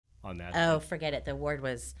on that. Oh, forget it. The award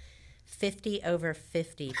was 50 over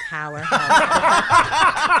 50 powerhouse.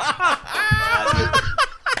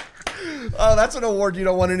 Oh, that's an award you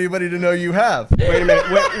don't want anybody to know you have. Wait a minute.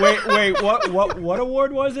 Wait. What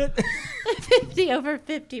award was it? 50 over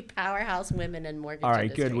 50 powerhouse women in mortgage All right,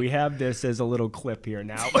 industry. good. We have this as a little clip here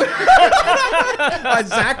now.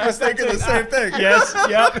 Zach was thinking the same thing. Yes,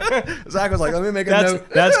 yep. Zach was like, let me make a note.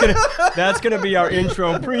 That's gonna be our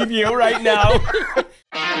intro preview right now.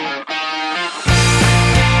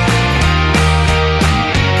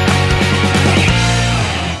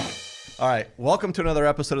 All right, welcome to another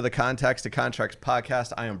episode of the Contacts to Contracts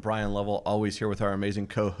podcast. I am Brian Lovell, always here with our amazing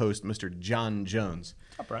co-host, Mr. John Jones.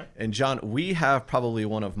 What's up, Brian? And John, we have probably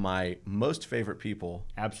one of my most favorite people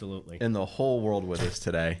Absolutely. in the whole world with us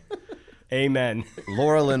today. Amen.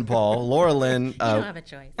 Loralynne Paul. Loralynne. You don't have a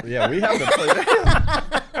choice. Yeah, we have the pleasure.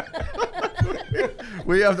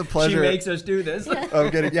 We have the pleasure. She makes us do this.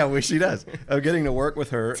 Of getting, she does. Of getting to work with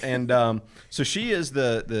her, and so she is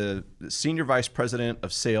the senior vice president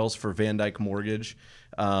of sales for Van Dyke Mortgage.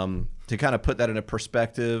 To kind of put that into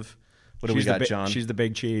perspective, what do we got, John? She's the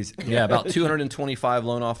big cheese. Yeah, about 225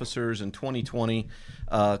 loan officers in 2020,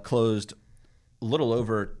 closed a little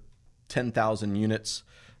over 10,000 units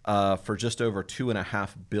for just over $2.5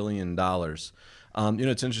 billion.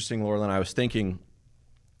 It's interesting, Loralynne. I was thinking,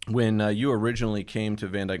 when you originally came to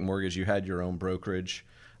Van Dyke Mortgage, you had your own brokerage,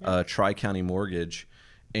 Tri-County Mortgage,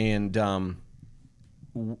 and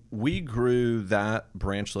we grew that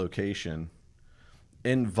branch location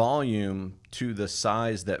in volume to the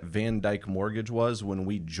size that Van Dyke Mortgage was when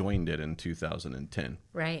we joined it in 2010.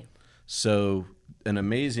 Right. So that's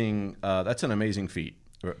an amazing feat,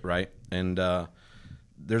 right? And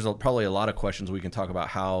there's probably a lot of questions we can talk about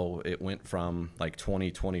how it went from like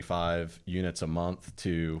 25 units a month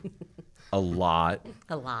to a lot.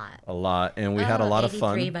 And we had a lot of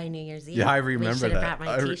fun. 83 by New Year's Eve. Yeah, I remember we that.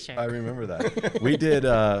 Brought my t-shirt. I remember that. We did.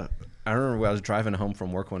 I remember I was driving home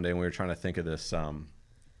from work one day and we were trying to think of this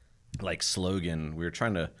like slogan. We were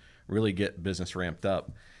trying to really get business ramped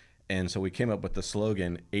up. And so we came up with the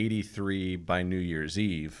slogan 83 by New Year's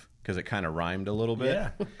Eve because it kind of rhymed a little bit.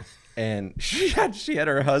 Yeah. And she had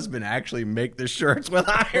her husband actually make the shirts with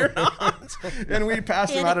iron-ons, and we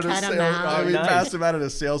passed them out at a sales. Passed them out at a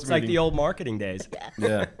sales meeting. It's like the old marketing days.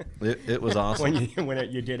 Yeah, it was awesome. when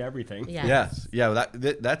you did everything. Yes. Yeah.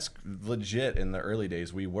 That's legit. In the early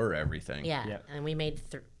days, we were everything. Yeah. And we made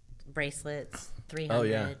bracelets, 300. Oh,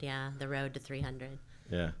 yeah. Yeah, the road to 300.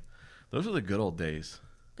 Yeah, those were the good old days.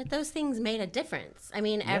 But those things made a difference. I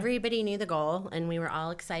mean, everybody knew the goal, and we were all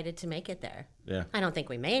excited to make it there. Yeah. I don't think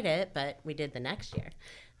we made it, but we did the next year.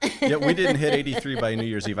 Yeah, we didn't hit 83 by New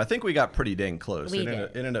Year's Eve. I think we got pretty dang close.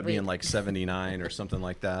 It ended up being like 79 or something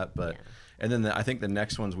like that. But and then I think the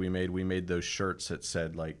next ones we made those shirts that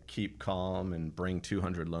said like "Keep calm" and "Bring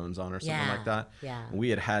 200 loans on" or something like that. Yeah. We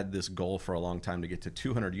had this goal for a long time to get to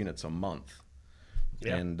 200 units a month.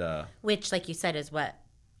 Yeah. And which, like you said, is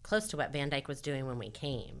close to what Van Dyke was doing when we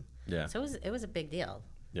came. Yeah. So it was a big deal.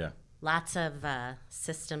 Yeah. Lots of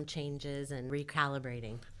system changes and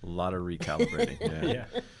recalibrating. A lot of recalibrating. Yeah.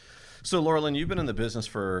 So, Loralynne, you've been in the business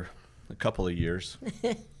for a couple of years.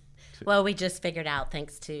 Well, we just figured out,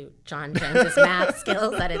 thanks to John Jones's math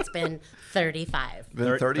skills, that it's been 35.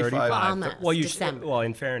 Been 35. Almost. December. Well,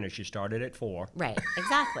 in fairness, you started at 4. Right,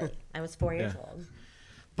 exactly. I was 4 years old.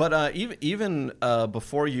 But even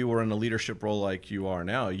before you were in a leadership role like you are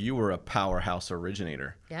now, you were a powerhouse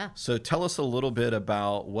originator. Yeah. So tell us a little bit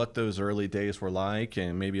about what those early days were like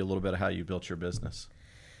and maybe a little bit of how you built your business.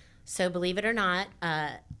 So believe it or not,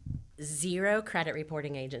 0 credit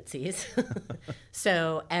reporting agencies.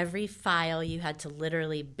 So every file you had to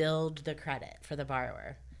literally build the credit for the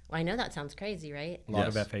borrower. Well, I know that sounds crazy, right? A lot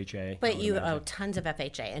of FHA. But you owe tons of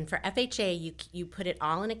FHA. And for FHA, you put it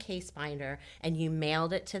all in a case binder and you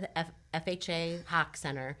mailed it to the FHA Hawk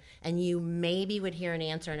Center, and you maybe would hear an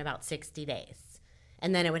answer in about 60 days.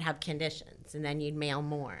 And then it would have conditions, and then you'd mail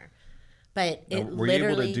more. But were you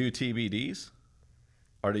able to do TBDs?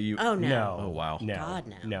 Or do you? Oh, no. No. Oh, wow. No. God,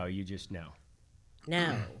 no. No, you just no.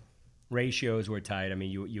 No. Ratios were tight. I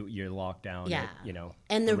mean, you're locked down. Yeah.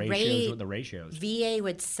 And the ratios. VA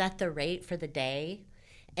would set the rate for the day,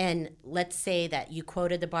 and let's say that you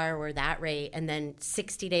quoted the borrower that rate, and then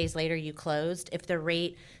 60 days later you closed. If the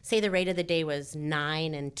rate of the day was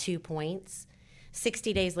 9 and 2 points,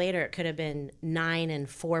 60 days later it could have been 9 and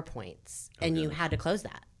 4 points, and you had to close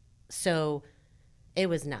that. So it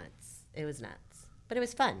was nuts. But it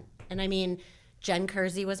was fun. And I mean, Jen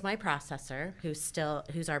Kersey was my processor,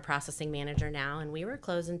 who's our processing manager now, and we were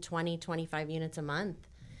closing 20, 25 units a month.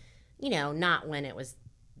 Not when it was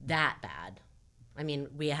that bad, I mean,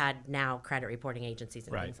 we had now credit reporting agencies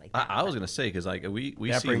and Right. things like that. I was going to say, because like we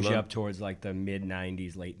That see brings you up towards like the mid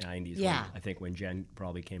 90s, late 90s. Yeah. I think when Jen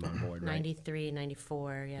probably came on board, right? 93,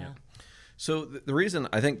 94, yeah. So the reason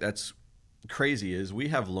I think that's crazy is we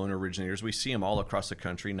have loan originators. We see them all across the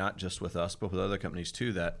country, not just with us, but with other companies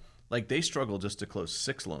too, that like they struggle just to close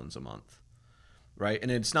 6 loans a month, right? And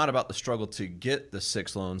it's not about the struggle to get the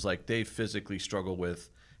 6 loans. Like they physically struggle with,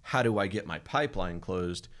 how do I get my pipeline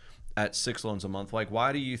closed at 6 loans a month? Like,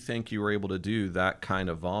 why do you think you were able to do that kind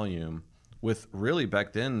of volume with really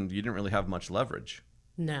back then you didn't really have much leverage?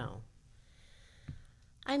 No.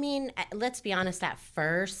 I mean, let's be honest, at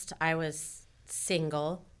first I was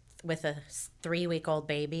single with a 3-week-old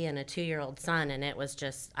baby and a 2-year-old son, and it was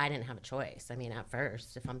just, I didn't have a choice. I mean, at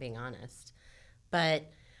first, if I'm being honest.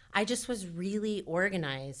 But I just was really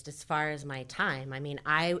organized as far as my time. I mean,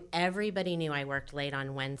 everybody knew I worked late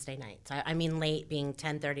on Wednesday nights. I mean, late being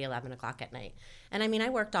 10:30, 11 o'clock at night. And I mean, I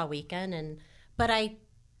worked all weekend, but I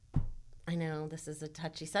know this is a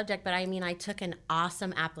touchy subject, but I mean, I took an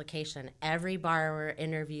awesome application. Every borrower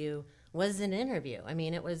interview was an interview. I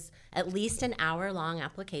mean, it was at least an hour-long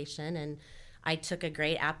application, and I took a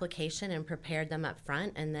great application and prepared them up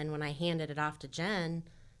front. And then when I handed it off to Jen,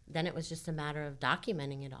 then it was just a matter of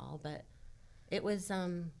documenting it all. But it was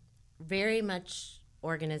very much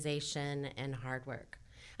organization and hard work.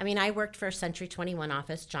 I mean, I worked for a Century 21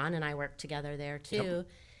 office. John and I worked together there too. Yep.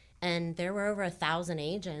 And there were over 1,000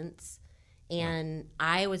 agents. And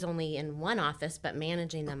I was only in one office, but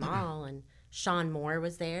managing them all. And Sean Moore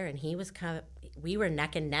was there, and he was we were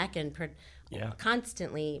neck and neck and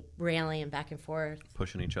constantly rallying back and forth.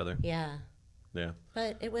 Pushing each other. Yeah. Yeah.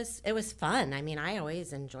 But it was fun. I mean, I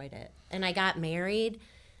always enjoyed it. And I got married,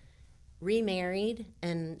 remarried,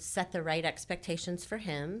 and set the right expectations for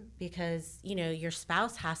him, because, you know, your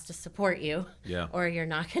spouse has to support you. Yeah. Or you're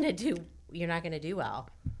not going to do well.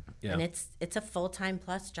 Yeah. And it's a full-time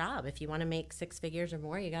plus job. If you want to make 6 figures or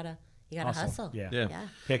more, you got to hustle. Yeah.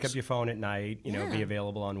 Pick up your phone at night, you know, be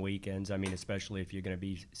available on weekends. I mean, especially if you're going to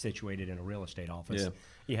be situated in a real estate office,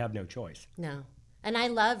 you have no choice. No. And I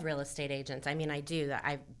love real estate agents. I mean, I do.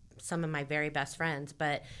 Some of my very best friends,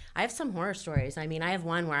 but I have some horror stories. I mean, I have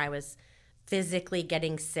one where I was physically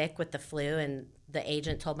getting sick with the flu, and the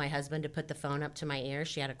agent told my husband to put the phone up to my ear.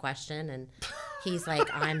 She had a question, and he's like,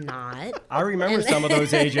 I'm not. I remember some of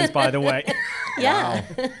those agents, by the way. Yeah.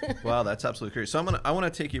 Wow, that's absolutely crazy. So I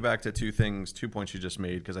want to take you back to 2 points you just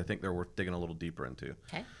made, because I think they're worth digging a little deeper into.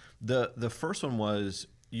 Okay. The first one was,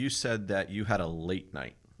 you said that you had a late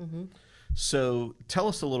night. Mm-hmm. So tell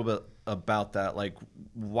us a little bit about that. Like,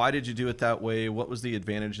 why did you do it that way? What was the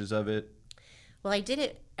advantages of it? Well,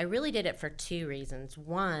 I really did it for 2 reasons.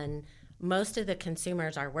 One, most of the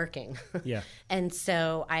consumers are working. Yeah. And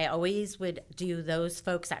so I always would do those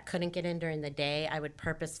folks that couldn't get in during the day, I would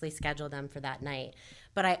purposely schedule them for that night.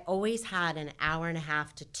 But I always had an hour and a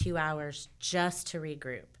half to 2 hours just to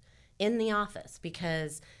regroup in the office,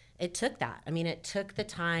 because it took that. I mean, it took the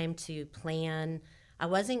time to plan. I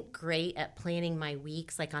wasn't great at planning my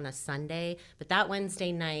weeks like on a Sunday, but that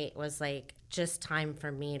Wednesday night was like just time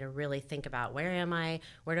for me to really think about, where am I?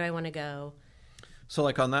 Where do I want to go? So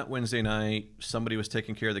like on that Wednesday night, somebody was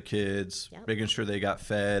taking care of the kids, making sure they got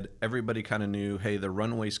fed. Everybody kind of knew, hey, the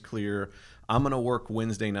runway's clear. I'm going to work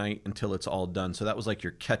Wednesday night until it's all done. So that was like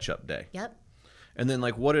your catch-up day. Yep. And then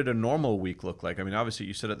like, what did a normal week look like? I mean, obviously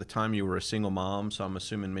you said at the time you were a single mom, so I'm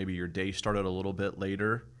assuming maybe your day started a little bit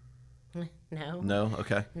later. No. No?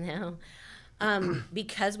 Okay. No.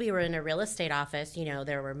 Because we were in a real estate office, you know,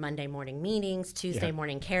 there were Monday morning meetings, Tuesday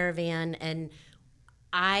morning caravan, and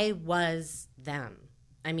I was them.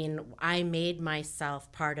 I mean, I made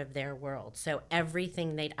myself part of their world. So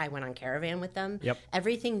everything I went on caravan with them. Yep.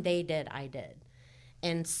 Everything they did, I did.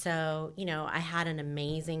 And so, you know, I had an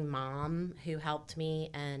amazing mom who helped me.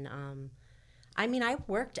 And, I mean, I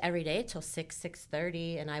worked every day till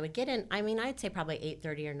 6:30, and I would get in, I mean, I'd say probably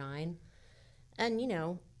 8:30 or 9. And, you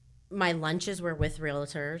know, my lunches were with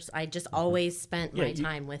realtors. I just always spent my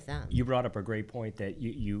time with them. You brought up a great point that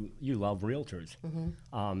you love realtors.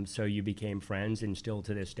 Mm-hmm. So you became friends, and still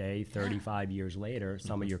to this day, 35 years later,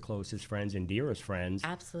 some of your closest friends and dearest friends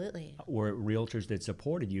Absolutely. were realtors that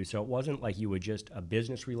supported you. So it wasn't like you were just a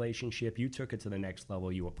business relationship. You took it to the next level.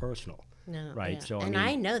 You were personal. No. Right. Yeah. So and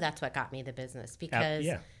I know that's what got me the business, because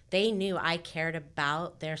they knew I cared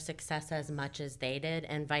about their success as much as they did,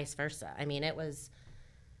 and vice versa. I mean, it was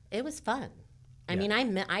fun. I mean,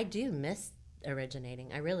 I do miss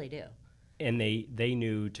originating. I really do. And they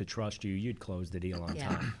knew to trust you, you'd close the deal on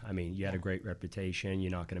time. I mean, you had a great reputation.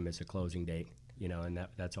 You're not going to miss a closing date, you know, and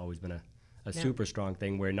that's always been a super strong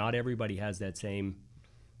thing, where not everybody has that same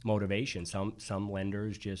motivation. Some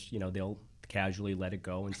lenders just, they'll casually let it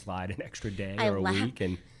go and slide an extra day I or a laugh. week.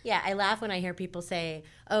 And Yeah, I laugh when I hear people say,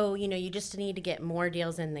 "Oh, you just need to get more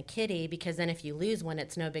deals in the kitty because then if you lose one,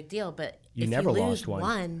 it's no big deal." But you if never you lost lose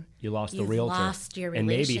one. You lost the you've realtor. lost your and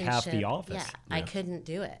maybe relationship. half the office. Yeah, I couldn't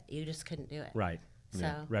do it. You just couldn't do it. Right.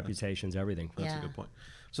 So Reputation's everything. That's a good point.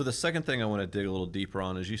 So the second thing I want to dig a little deeper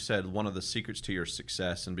on is you said one of the secrets to your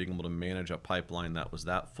success and being able to manage a pipeline that was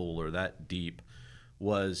that full or that deep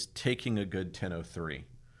was taking a good 1003,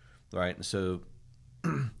 right? And so,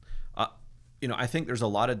 I think there's a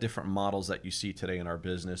lot of different models that you see today in our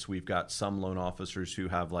business. We've got some loan officers who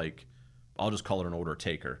have I'll just call it an order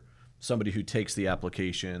taker, somebody who takes the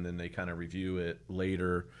application and they kind of review it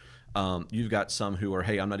later. You've got some who are,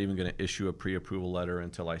 hey, I'm not even going to issue a pre-approval letter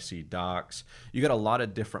until I see docs. You got a lot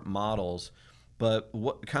of different models, but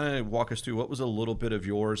what kind of walk us through what was a little bit of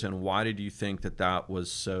yours and why did you think that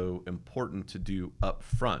was so important to do up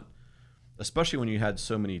front, especially when you had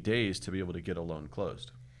so many days to be able to get a loan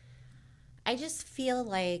closed? I just feel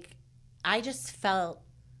like I just felt,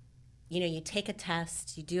 you take a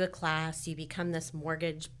test, you do a class, you become this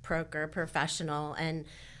mortgage broker professional, and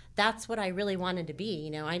that's what I really wanted to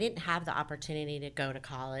be. I didn't have the opportunity to go to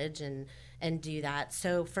college and do that.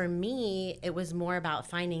 So for me, it was more about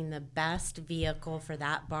finding the best vehicle for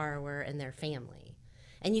that borrower and their family.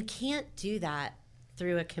 And you can't do that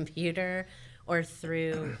through a computer or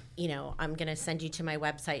through, I'm going to send you to my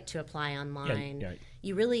website to apply online. Yeah.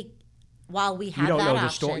 You really, while we have you don't that know the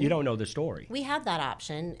option, story. You don't know the story. we have that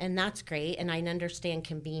option, and that's great. And I understand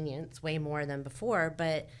convenience way more than before,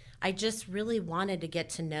 but I just really wanted to get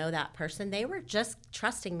to know that person. They were just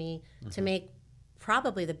trusting me to make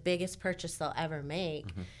probably the biggest purchase they'll ever make.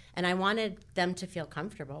 And I wanted them to feel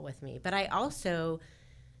comfortable with me. But I also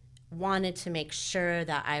wanted to make sure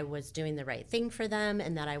that I was doing the right thing for them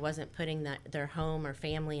and that I wasn't putting their home or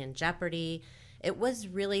family in jeopardy. It was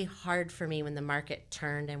really hard for me when the market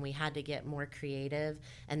turned and we had to get more creative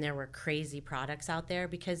and there were crazy products out there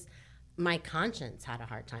because my conscience had a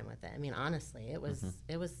hard time with it. I mean, honestly, it was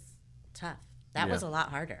tough. That was a lot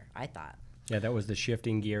harder, I thought. Yeah, that was the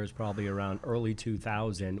shifting gears probably around early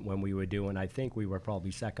 2000 when we were doing, I think we were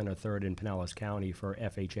probably second or third in Pinellas County for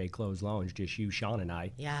FHA closed loans, just you, Sean, and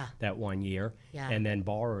I, that one year. Yeah. And then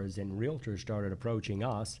borrowers and realtors started approaching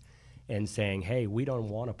us and saying, hey, we don't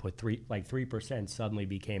want to put 3% suddenly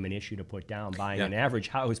became an issue to put down. Buying an average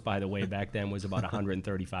house, by the way, back then was about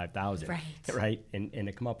 $135,000. Right. And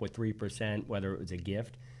to come up with 3%, whether it was a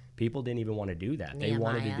gift, people didn't even want to do that. They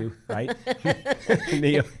wanted to do, right?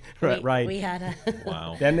 Right. We had a...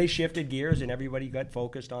 Wow. Then they shifted gears and everybody got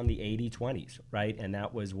focused on the 80-20s, right? And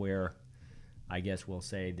that was where, I guess we'll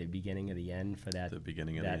say, the beginning of the end for that. The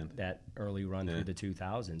beginning of the end. That early run through the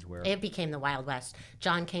 2000s where... It became the Wild West.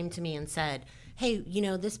 John came to me and said, hey,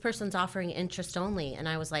 this person's offering interest only. And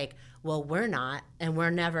I was like, well, we're not, and we're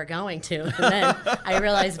never going to. And then I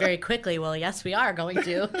realized very quickly, well, yes, we are going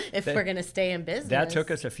to if we're going to stay in business. That took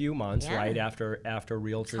us a few months, right, after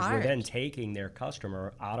realtors were hard. then taking their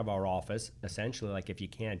customer out of our office, essentially like, if you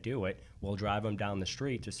can't do it, we'll drive them down the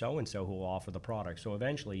street to so-and-so who will offer the product. So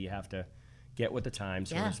eventually you have to get with the times,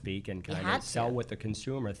 so to speak, and kind of sell what the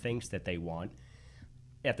consumer thinks that they want.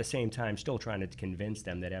 At the same time, still trying to convince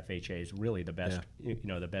them that FHA is really the best,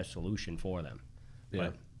 the best solution for them. Yeah.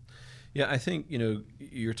 But, yeah, I think,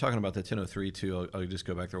 you're talking about the 1003 too. I'll just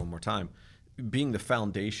go back there one more time. Being the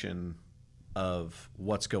foundation of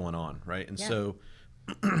what's going on, right? And so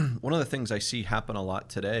one of the things I see happen a lot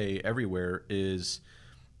today everywhere is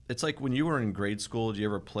it's like when you were in grade school, did you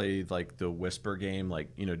ever play like the whisper game? Like,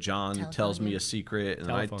 John tells me a secret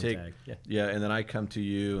and I take, tag. and then I come to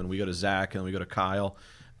you and we go to Zach and we go to Kyle.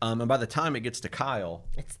 And by the time it gets to Kyle,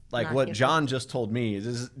 It's like not what even- John just told me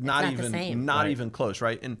is not not the even same. even close,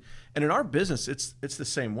 right? And in our business, it's the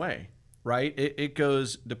same way, right? It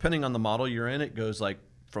goes, depending on the model you're in, it goes like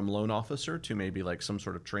from loan officer to maybe like some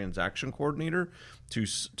sort of transaction coordinator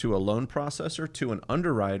to a loan processor to an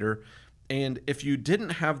underwriter. And if you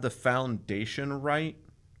didn't have the foundation right,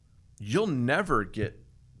 you'll never get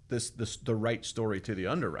the right story to the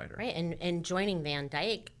underwriter. Right, and joining Van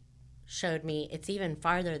Dyke showed me it's even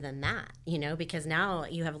farther than that, because now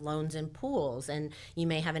you have loans and pools, and you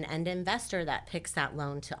may have an end investor that picks that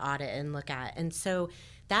loan to audit and look at. And so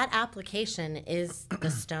that application is the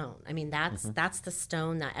stone. I mean, that's the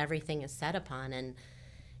stone that everything is set upon. And,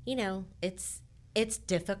 it's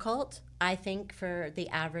difficult, I think, for the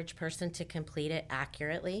average person to complete it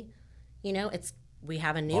accurately. We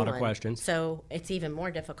have a new Lot one. of questions. So it's even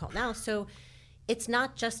more difficult now. So, it's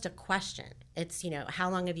not just a question. It's, how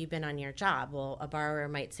long have you been on your job? Well, a borrower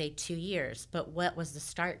might say 2 years, but what was the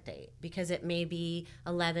start date? Because it may be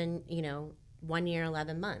 1 year,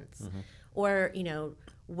 11 months. Mm-hmm. Or,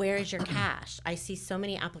 where is your cash? I see so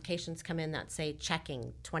many applications come in that say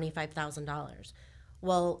checking $25,000.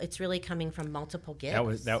 Well, it's really coming from multiple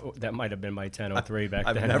gifts. That might have been my 1003 back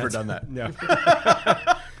then. I've never done that. No.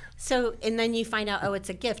 So, and then you find out, it's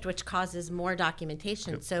a gift, which causes more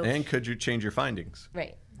documentation. So, and could you change your findings?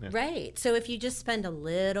 Right. Yeah. Right. So if you just spend a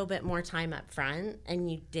little bit more time up front and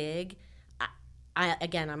you dig,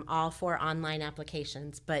 I'm all for online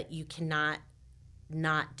applications, but you cannot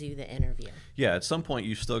not do the interview. Yeah, at some point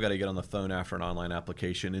you still got to get on the phone after an online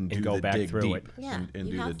application and do go the back dig through deep. It. Yeah, and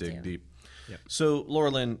do the dig to. Deep. Yep. So,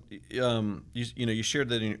 Loralynne, you shared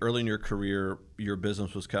that early in your career, your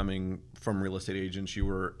business was coming from real estate agents. You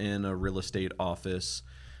were in a real estate office,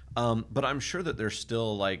 but I'm sure that there's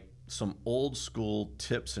still like some old school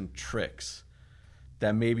tips and tricks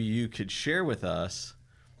that maybe you could share with us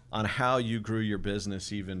on how you grew your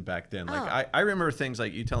business even back then. Like I remember things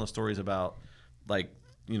like you telling stories about like,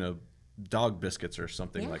 dog biscuits or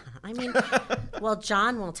something like. I mean, well,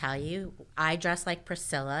 John will tell you, I dressed like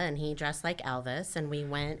Priscilla and he dressed like Elvis, and we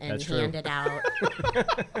went and handed out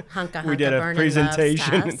hunka we did a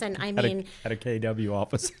presentation and I mean at a KW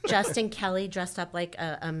office. Justin Kelly dressed up like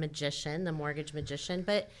a magician, the mortgage magician.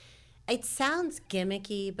 But it sounds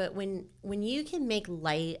gimmicky, but when you can make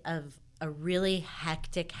light of a really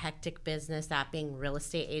hectic business, that being real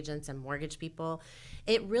estate agents and mortgage people,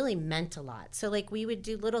 it really meant a lot. So like we would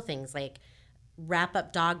do little things like wrap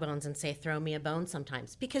up dog bones and say, throw me a bone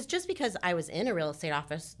sometimes. Because just because I was in a real estate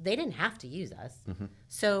office, they didn't have to use us. Mm-hmm.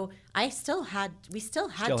 So we still had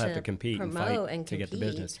to compete promote and to get the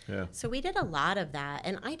business. Yeah. So we did a lot of that.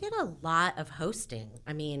 And I did a lot of hosting.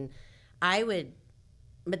 I mean,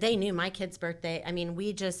 but they knew my kid's birthday. I mean,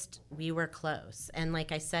 we were close. And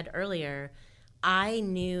like I said earlier, I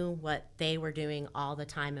knew what they were doing all the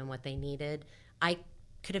time and what they needed. I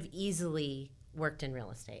could have easily worked in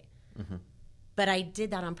real estate. Mm-hmm. But I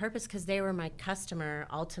did that on purpose because they were my customer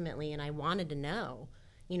ultimately, and I wanted to know,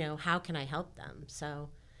 how can I help them? So,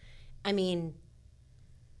 I mean,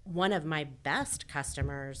 one of my best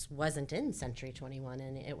customers wasn't in Century 21,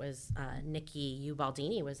 and it was Nikki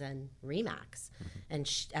Ubaldini was in Remax, and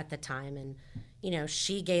at the time, and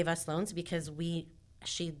she gave us loans because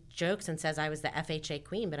she jokes and says I was the FHA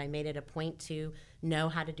queen, but I made it a point to know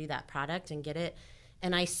how to do that product and get it,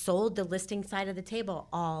 and I sold the listing side of the table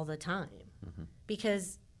all the time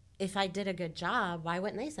because if I did a good job, why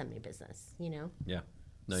wouldn't they send me business? Yeah,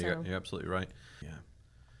 no, you're absolutely right. Yeah.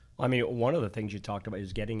 I mean, one of the things you talked about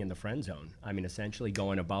is getting in the friend zone. I mean, essentially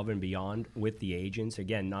going above and beyond with the agents.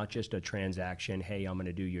 Again, not just a transaction, hey, I'm going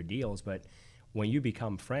to do your deals, but when you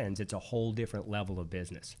become friends, it's a whole different level of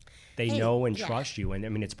business. They know and trust you. And I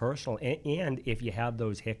mean, it's personal. And if you have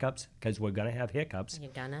those hiccups, because we're going to have hiccups,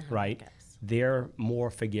 hiccups. They're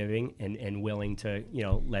more forgiving and willing to,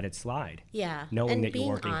 let it slide. Yeah. Knowing and that you're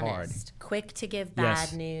working honest, hard. Quick to give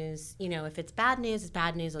bad news. If it's bad news, it's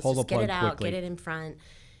bad news. Let's just get it out, get it in front.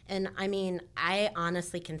 And I mean, I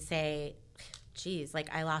honestly can say, geez,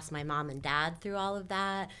 like I lost my mom and dad through all of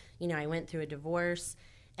that. I went through a divorce,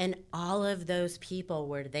 and all of those people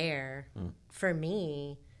were there for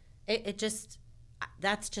me.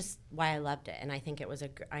 That's just why I loved it. And I think it was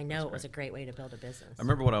it was a great way to build a business. I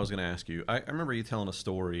remember what I was going to ask you. I remember you telling a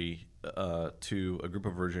story to a group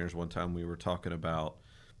of Virginians one time. We were talking about,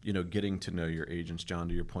 getting to know your agents, John,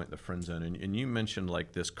 to your point, the friend zone. And you mentioned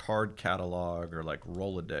like this card catalog or like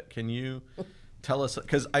Rolodex. Can you tell us?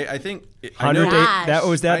 Because I think... I know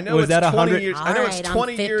was that 100 years. I know it's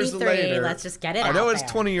 20 years later. Let's just get it out I know it's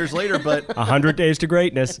 20 years later, but... 100 days to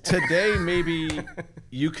greatness. Today, maybe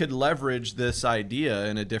you could leverage this idea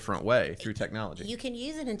in a different way through technology. You can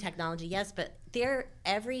use it in technology, yes, but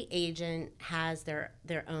every agent has their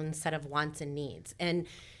own set of wants and needs. And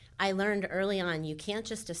I learned early on, you can't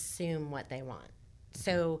just assume what they want.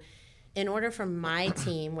 So in order for my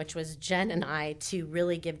team, which was Jen and I, to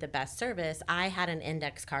really give the best service, I had an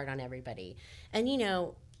index card on everybody. And,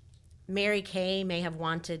 Mary Kay may have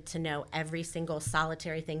wanted to know every single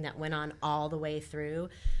solitary thing that went on all the way through,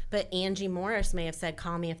 but Angie Morris may have said,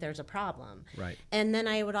 call me if there's a problem. Right. And then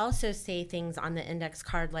I would also say things on the index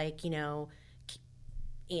card like, Angie's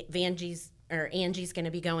going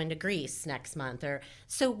to be going to Greece next month.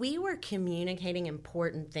 So we were communicating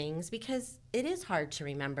important things because it is hard to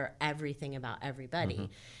remember everything about everybody.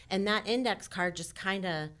 Mm-hmm. And that index card just kind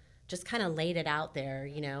of just kind of laid it out there,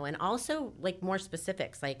 and also like more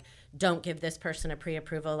specifics, like don't give this person a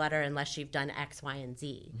pre-approval letter unless you've done X, Y, and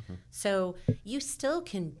Z. So you still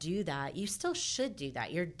can do that. You still should do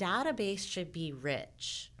that. Your database should be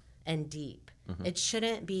rich and deep. It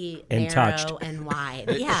shouldn't be narrow and wide.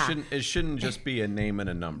 It shouldn't just be a name and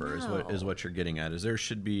a number. Is what you're getting at. Is there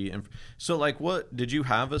should be. So like, what did you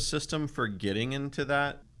have a system for getting into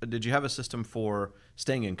that? Did you have a system for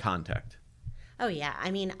staying in contact? Oh yeah. I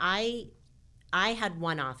mean, I had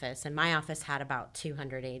one office, and my office had about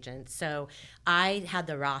 200 agents. So I had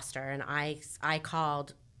the roster, and I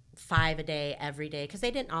called 5 a day every day because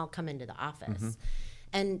they didn't all come into the office.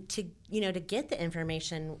 And to get the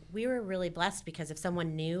information, we were really blessed because if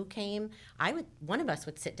someone new came, one of us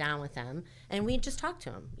would sit down with them and we'd just talk to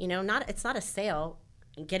them. It's not a sale.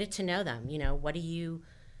 Get it to know them. What do you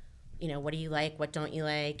like? What don't you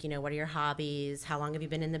like? What are your hobbies? How long have you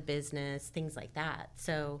been in the business? Things like that.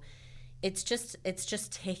 So it's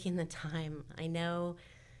just taking the time. I know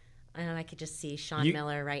I could just see Sean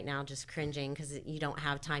Miller right now just cringing because you don't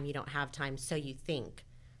have time, so you think.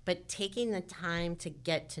 But taking the time to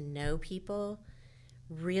get to know people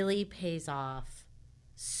really pays off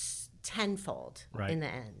tenfold in the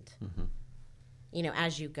end,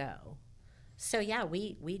 as you go. So, yeah,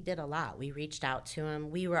 we did a lot. We reached out to them.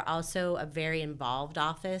 We were also a very involved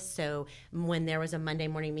office. So when there was a Monday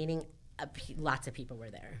morning meeting, lots of people were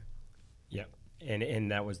there. Yep. And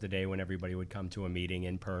that was the day when everybody would come to a meeting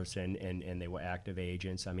in person, and they were active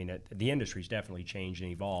agents. I mean, the industry's definitely changed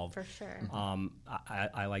and evolved. For sure.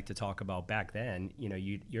 I like to talk about back then,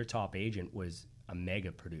 your top agent was a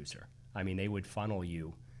mega producer. I mean, they would funnel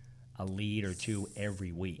you a lead or two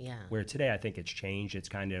every week. Yeah. Where today I think it's changed. It's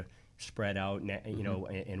kind of spread out,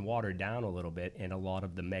 and watered down a little bit, and a lot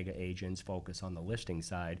of the mega agents focus on the listing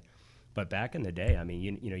side. But back in the day, I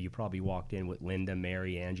mean, you probably walked in with Linda,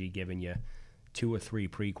 Mary, Angie giving you 2 or 3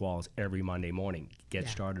 pre-quals every Monday morning. Get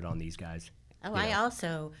started on these guys. Oh, I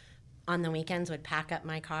also, on the weekends, would pack up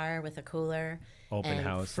my car with a cooler open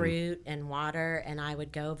house fruit and water, and I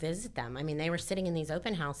would go visit them. I mean, they were sitting in these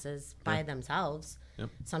open houses by themselves. Yep.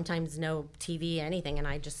 Sometimes no TV, anything, and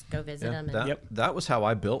I just go visit them. And that was how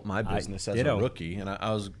I built my business as a rookie, and that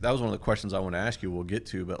was one of the questions I want to ask you. We'll get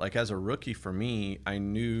to, but like as a rookie for me, I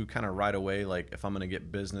knew kind of right away, like if I'm going to get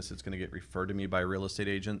business, it's going to get referred to me by real estate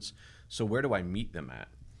agents. So where do I meet them at?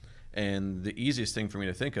 And the easiest thing for me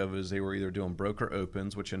to think of is they were either doing broker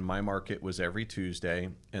opens, which in my market was every Tuesday,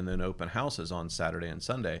 and then open houses on Saturday and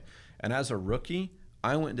Sunday. And as a rookie,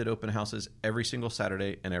 I went and did open houses every single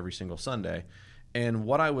Saturday and every single Sunday. And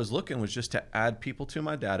what I was looking was just to add people to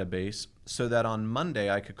my database so that on Monday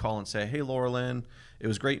I could call and say, hey, Loralynne, it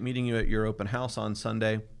was great meeting you at your open house on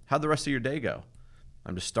Sunday. How'd the rest of your day go?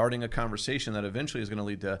 I'm just starting a conversation that eventually is going to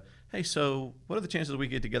lead to, hey, so what are the chances we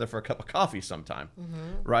get together for a cup of coffee sometime,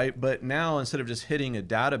 right? But now instead of just hitting a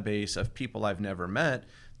database of people I've never met,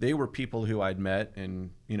 they were people who I'd met and,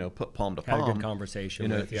 put palm to palm. Had a good conversation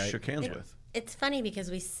with. Shook hands with. It's funny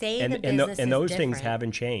because we say the business and those is things different.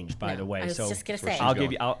 haven't changed, by the way. I was just going to say. I'll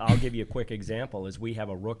give you a quick example. Is we have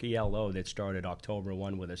a rookie LO that started October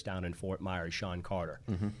 1 with us down in Fort Myers, Sean Carter.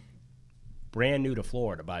 Brand new to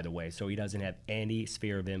Florida, by the way, so he doesn't have any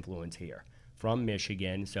sphere of influence here. From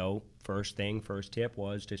Michigan, so first tip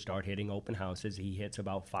was to start hitting open houses. He hits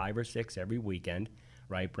about 5 or 6 every weekend,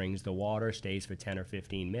 right? Brings the water, stays for 10 or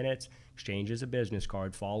 15 minutes, exchanges a business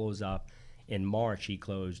card, follows up. In March, he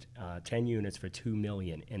closed 10 units for $2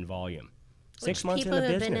 million in volume. 6 months in the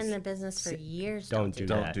business. People who have been in the business for years don't do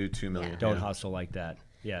that. Don't do $2 million. Yeah. Don't hustle like that.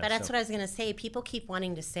 Yeah, but that's what I was going to say. People keep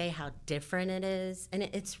wanting to say how different it is, and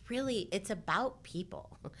it's about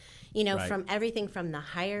people. Right. From everything from the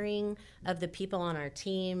hiring of the people on our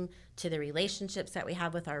team to the relationships that we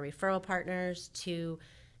have with our referral partners to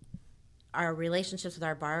our relationships with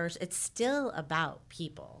our borrowers. It's still about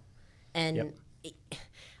people. And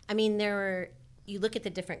you look at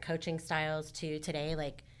the different coaching styles too today,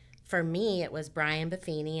 like for me, it was Brian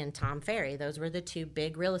Buffini and Tom Ferry. Those were the 2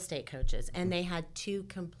 big real estate coaches, and they had 2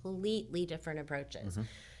 completely different approaches.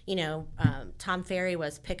 Tom Ferry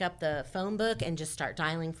was pick up the phone book and just start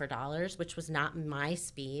dialing for dollars, which was not my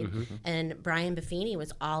speed. And Brian Buffini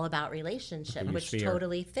was all about relationship, which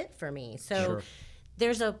totally fit for me. So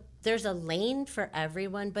there's a lane for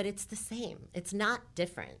everyone, but it's the same. It's not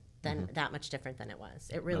different than that much different than it was.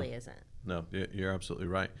 It really isn't. No, you're absolutely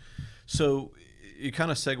right. So you're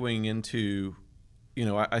kind of segueing into,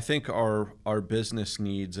 I think our business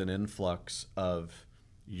needs an influx of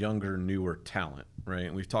younger, newer talent, right?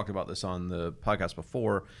 And we've talked about this on the podcast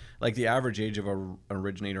before. Like the average age of an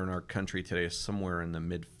originator in our country today is somewhere in the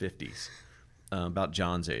mid-50s, about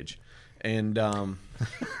John's age. And cut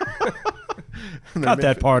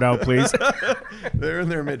that part out, please. They're in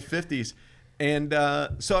their mid-50s. And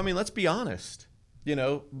so, I mean, let's be honest. You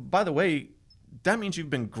know, by the way, that means you've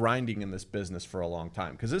been grinding in this business for a long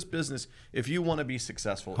time. Because this business, if you want to be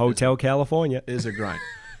successful, Hotel California is a grind.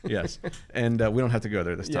 Yes. And we don't have to go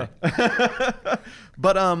there this time.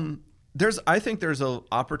 But I think there's an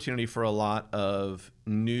opportunity for a lot of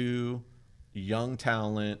new young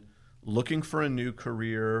talent looking for a new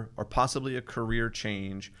career or possibly a career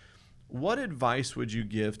change. What advice would you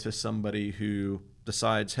give to somebody who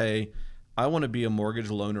decides, hey, I want to be a mortgage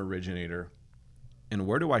loan originator, and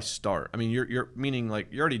where do I start? I mean, you're meaning like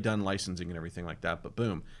you're already done licensing and everything like that, but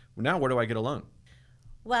boom, now where do I get a loan?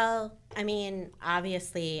 Well, I mean,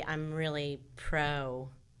 obviously I'm really pro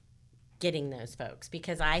getting those folks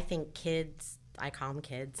because I think kids, I call them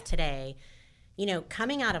kids today, you know,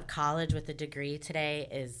 coming out of college with a degree today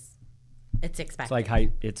it's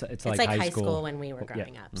expected. It's like high school when we were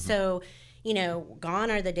growing up. Mm-hmm. So, you know, gone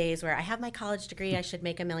are the days where I have my college degree, I should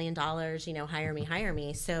make $1 million, you know, hire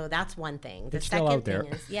me. So that's one thing. The second thing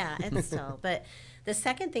is, it's still, but the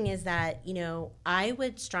second thing is that, you know, I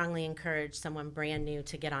would strongly encourage someone brand new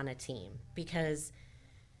to get on a team because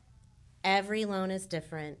every loan is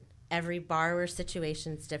different. Every borrower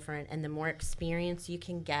situation is different. And the more experience you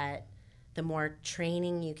can get, the more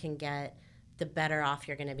training you can get, the better off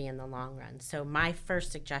you're going to be in the long run. So my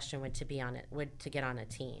first suggestion would to get on a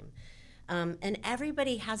team. And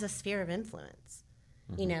everybody has a sphere of influence.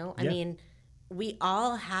 Mm-hmm. You know, I mean, we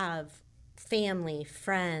all have family,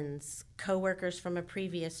 friends, coworkers from a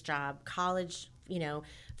previous job, college, you know,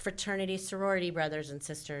 fraternity, sorority brothers and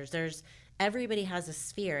sisters. Everybody has a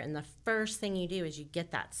sphere. And the first thing you do is you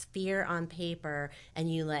get that sphere on paper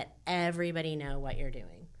and you let everybody know what you're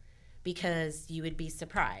doing. Because you would be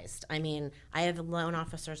surprised. I mean, I have loan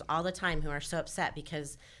officers all the time who are so upset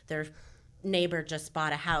because their neighbor just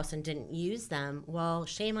bought a house and didn't use them. Well,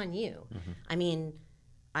 shame on you. Mm-hmm. I mean,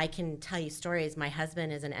 I can tell you stories. My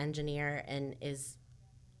husband is an engineer and is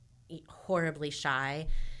horribly shy.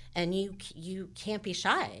 And you can't be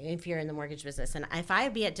shy if you're in the mortgage business. And if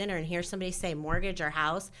I'd be at dinner and hear somebody say mortgage or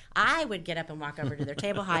house, I would get up and walk over to their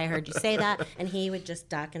table. Hi, I heard you say that. And he would just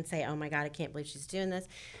duck and say, oh, my God, I can't believe she's doing this.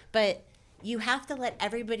 But you have to let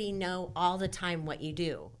everybody know all the time what you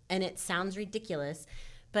do. And it sounds ridiculous,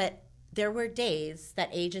 but there were days that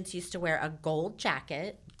agents used to wear a gold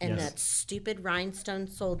jacket and that stupid rhinestone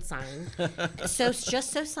sold sign. So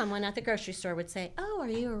someone at the grocery store would say, oh, are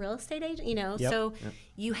you a real estate agent? You know,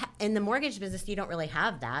 you in the mortgage business, you don't really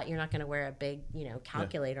have that. You're not going to wear a big, you know,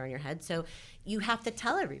 calculator on your head. So you have to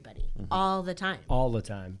tell everybody all the time. All the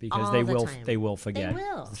time, because they will forget. They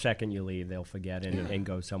will. The second you leave, they'll forget and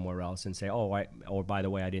go somewhere else and say, oh, by the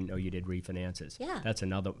way, I didn't know you did refinances. Yeah. That's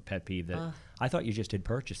another pet peeve that I thought you just did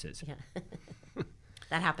purchases. Yeah.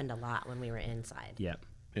 That happened a lot when we were inside. Yeah.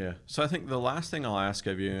 Yeah. So I think the last thing I'll ask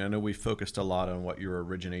of you, and I know we focused a lot on what your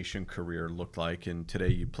origination career looked like, and today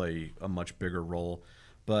you play a much bigger role.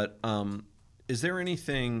 But is there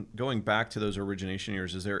anything, going back to those origination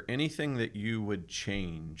years, is there anything that you would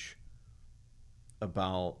change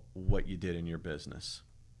about what you did in your business?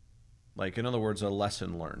 Like, in other words, a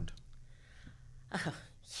lesson learned.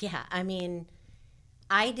 Yeah. I mean,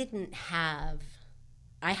 I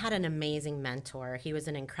had an amazing mentor. He was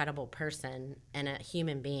an incredible person and a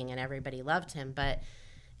human being, and everybody loved him, but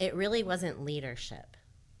it really wasn't leadership,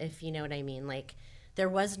 if you know what I mean. Like, there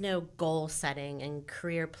was no goal setting and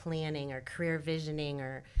career planning or career visioning.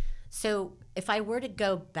 So if I were to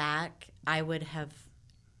go back, I would have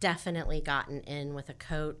definitely gotten in with a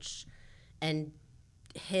coach and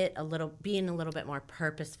being a little bit more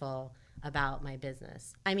purposeful about my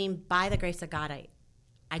business. I mean, by the grace of God,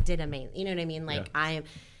 I did amazing. You know what I mean? Like, I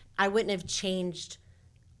wouldn't have changed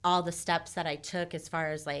all the steps that I took as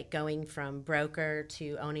far as like going from broker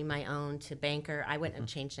to owning my own to banker. I wouldn't have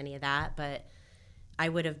changed any of that, but I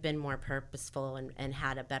would have been more purposeful and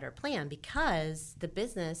had a better plan because the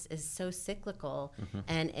business is so cyclical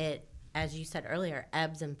and it, as you said earlier,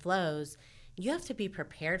 ebbs and flows. You have to be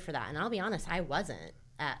prepared for that. And I'll be honest, I wasn't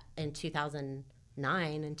in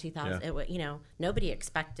 2009 and 2000. It, you know, nobody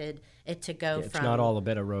expected it to go from it's not all a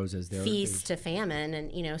bed of roses. Feast to famine,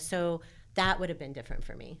 and you know, so that would have been different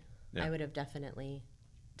for me. I would have definitely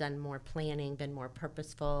done more planning, been more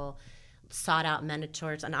purposeful, sought out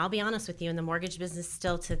mentors. And I'll be honest with you, in the mortgage business,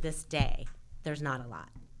 still to this day, there's not a lot.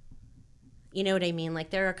 You know what I mean? Like,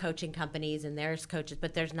 there are coaching companies and there's coaches,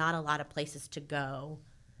 but there's not a lot of places to go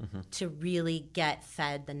to really get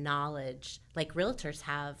fed the knowledge. Like, realtors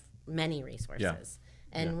have many resources,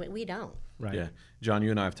 and we don't. Right. Yeah. John, you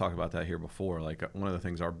and I have talked about that here before. Like, one of the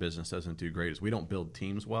things our business doesn't do great is we don't build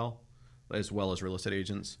teams well. as well as real estate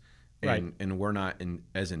agents, Right. and we're not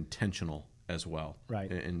as intentional as well,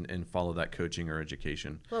 Right. and follow that coaching or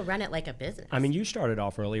education. Well, run it like a business. I mean, you started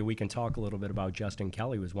off earlier. We can talk a little bit about Justin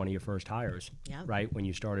Kelly was one of your first hires, Yeah. right? When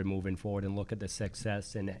you started moving forward and look at the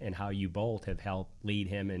success and how you both have helped lead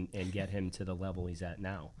him and get him to the level he's at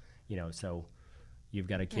now. So you've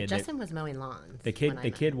got a kid. Justin was mowing lawns. The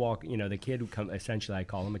kid walk. The kid come. Essentially, I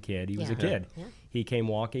call him a kid. He was a kid. Yeah. He came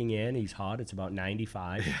walking in. He's hot. It's about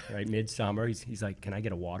 95, right? Midsummer. He's like, "Can I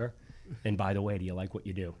get a water?" And by the way, do you like what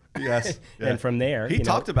you do? Yes. And from there, he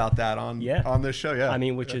talked about that on this show. Yeah. I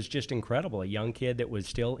mean, which is just incredible. A young kid that was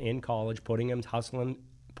still in college, putting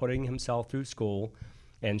himself through school,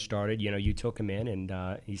 and started. You took him in,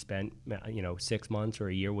 and he spent 6 months or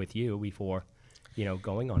a year with you before,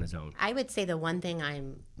 going on his own. I would say the one thing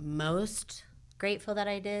I'm most grateful that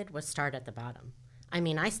I did was start at the bottom. I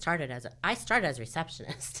mean, I started as a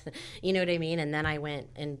receptionist, you know what I mean? And then I went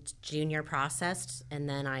and junior processed, and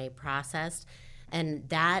then I processed. And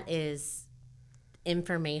that is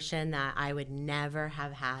information that I would never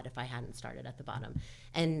have had if I hadn't started at the bottom.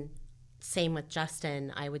 And same with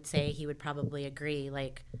Justin, I would say he would probably agree,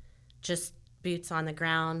 like just boots on the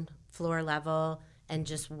ground, floor level, and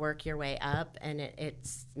just work your way up. And it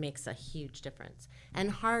makes a huge difference.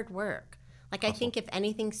 And hard work. Like, I think if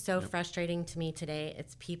anything's so frustrating to me today,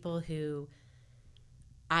 it's people who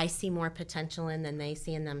I see more potential in than they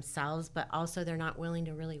see in themselves, but also they're not willing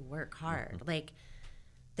to really work hard. Like,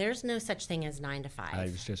 there's no such thing as 9 to 5 I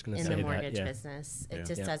was just going to say in that. the mortgage Yeah. business. It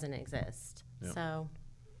just doesn't exist. Yeah. So,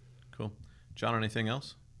 Cool. John, anything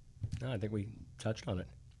else? No, I think we touched on it.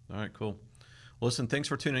 All right, cool. Well, listen, thanks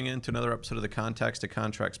for tuning in to another episode of the Contacts to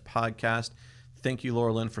Contracts podcast. Thank you,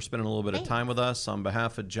 Loralynne, for spending a little bit of time with us. On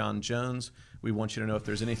behalf of John Jones, we want you to know if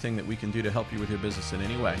there's anything that we can do to help you with your business in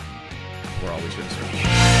any way, we're always here to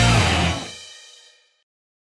serve.